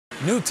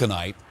New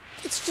tonight,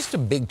 it's just a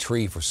big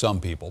tree for some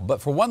people, but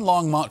for one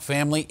Longmont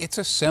family, it's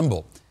a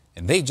symbol.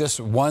 And they just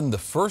won the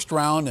first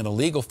round in a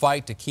legal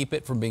fight to keep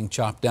it from being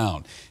chopped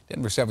down.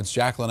 Denver 7's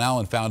Jaclyn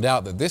Allen found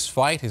out that this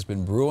fight has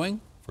been brewing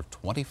for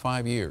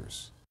 25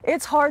 years.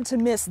 It's hard to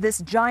miss this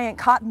giant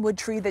cottonwood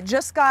tree that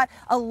just got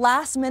a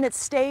last-minute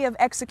stay of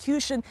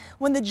execution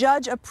when the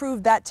judge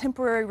approved that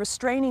temporary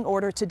restraining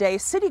order today.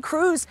 City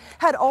crews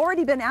had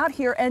already been out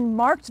here and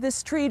marked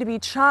this tree to be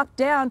chopped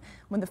down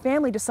when the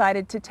family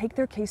decided to take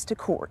their case to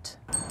court.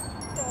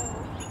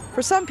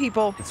 For some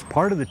people, it's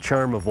part of the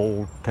charm of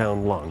Old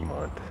Town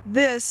Longmont.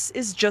 This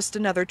is just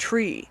another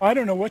tree. I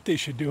don't know what they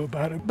should do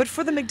about it. But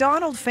for the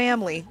McDonald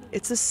family,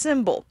 it's a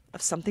symbol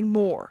of something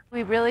more.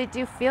 We really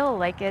do feel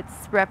like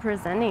it's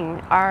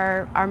representing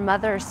our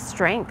mother's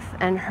strength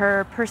and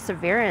her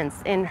perseverance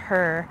in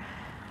her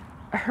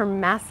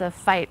massive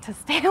fight to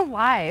stay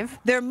alive.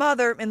 Their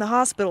mother in the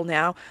hospital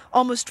now.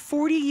 Almost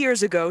 40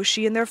 years ago,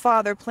 she and their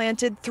father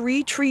planted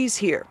 3 trees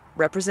here,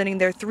 representing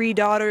their 3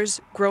 daughters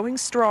growing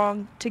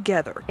strong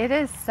together. It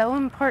is so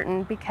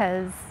important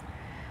because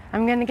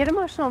I'm going to get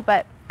emotional,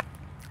 but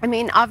I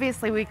mean,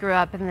 obviously we grew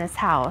up in this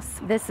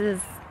house. This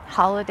is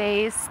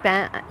holidays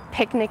spent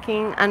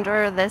picnicking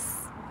under this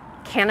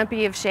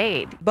canopy of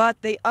shade. But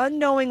they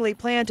unknowingly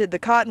planted the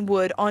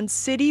cottonwood on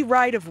city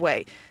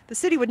right-of-way. The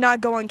city would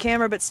not go on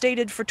camera, but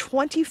stated for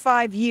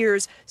 25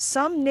 years,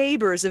 some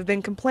neighbors have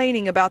been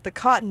complaining about the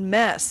cotton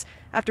mess.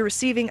 After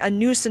receiving a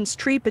nuisance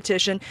tree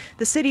petition,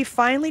 the city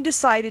finally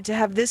decided to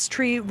have this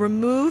tree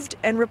removed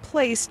and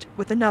replaced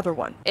with another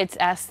one. It's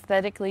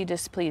aesthetically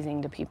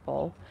displeasing to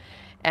people.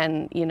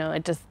 And, you know,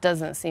 it just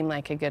doesn't seem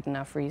like a good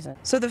enough reason.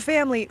 So the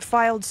family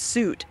filed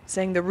suit,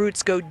 saying the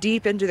roots go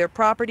deep into their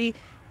property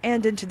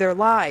and into their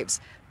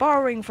lives.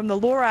 Borrowing from the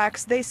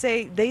Lorax, they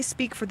say they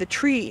speak for the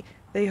tree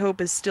they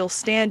hope is still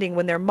standing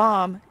when their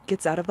mom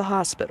gets out of the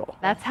hospital.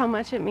 That's how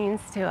much it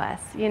means to us,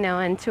 you know,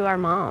 and to our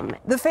mom.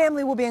 The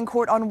family will be in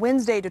court on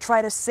Wednesday to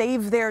try to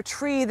save their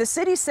tree. The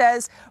city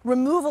says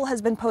removal has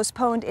been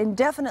postponed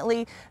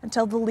indefinitely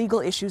until the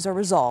legal issues are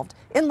resolved.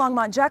 In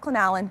Longmont, Jaclyn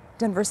Allen,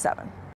 Denver 7.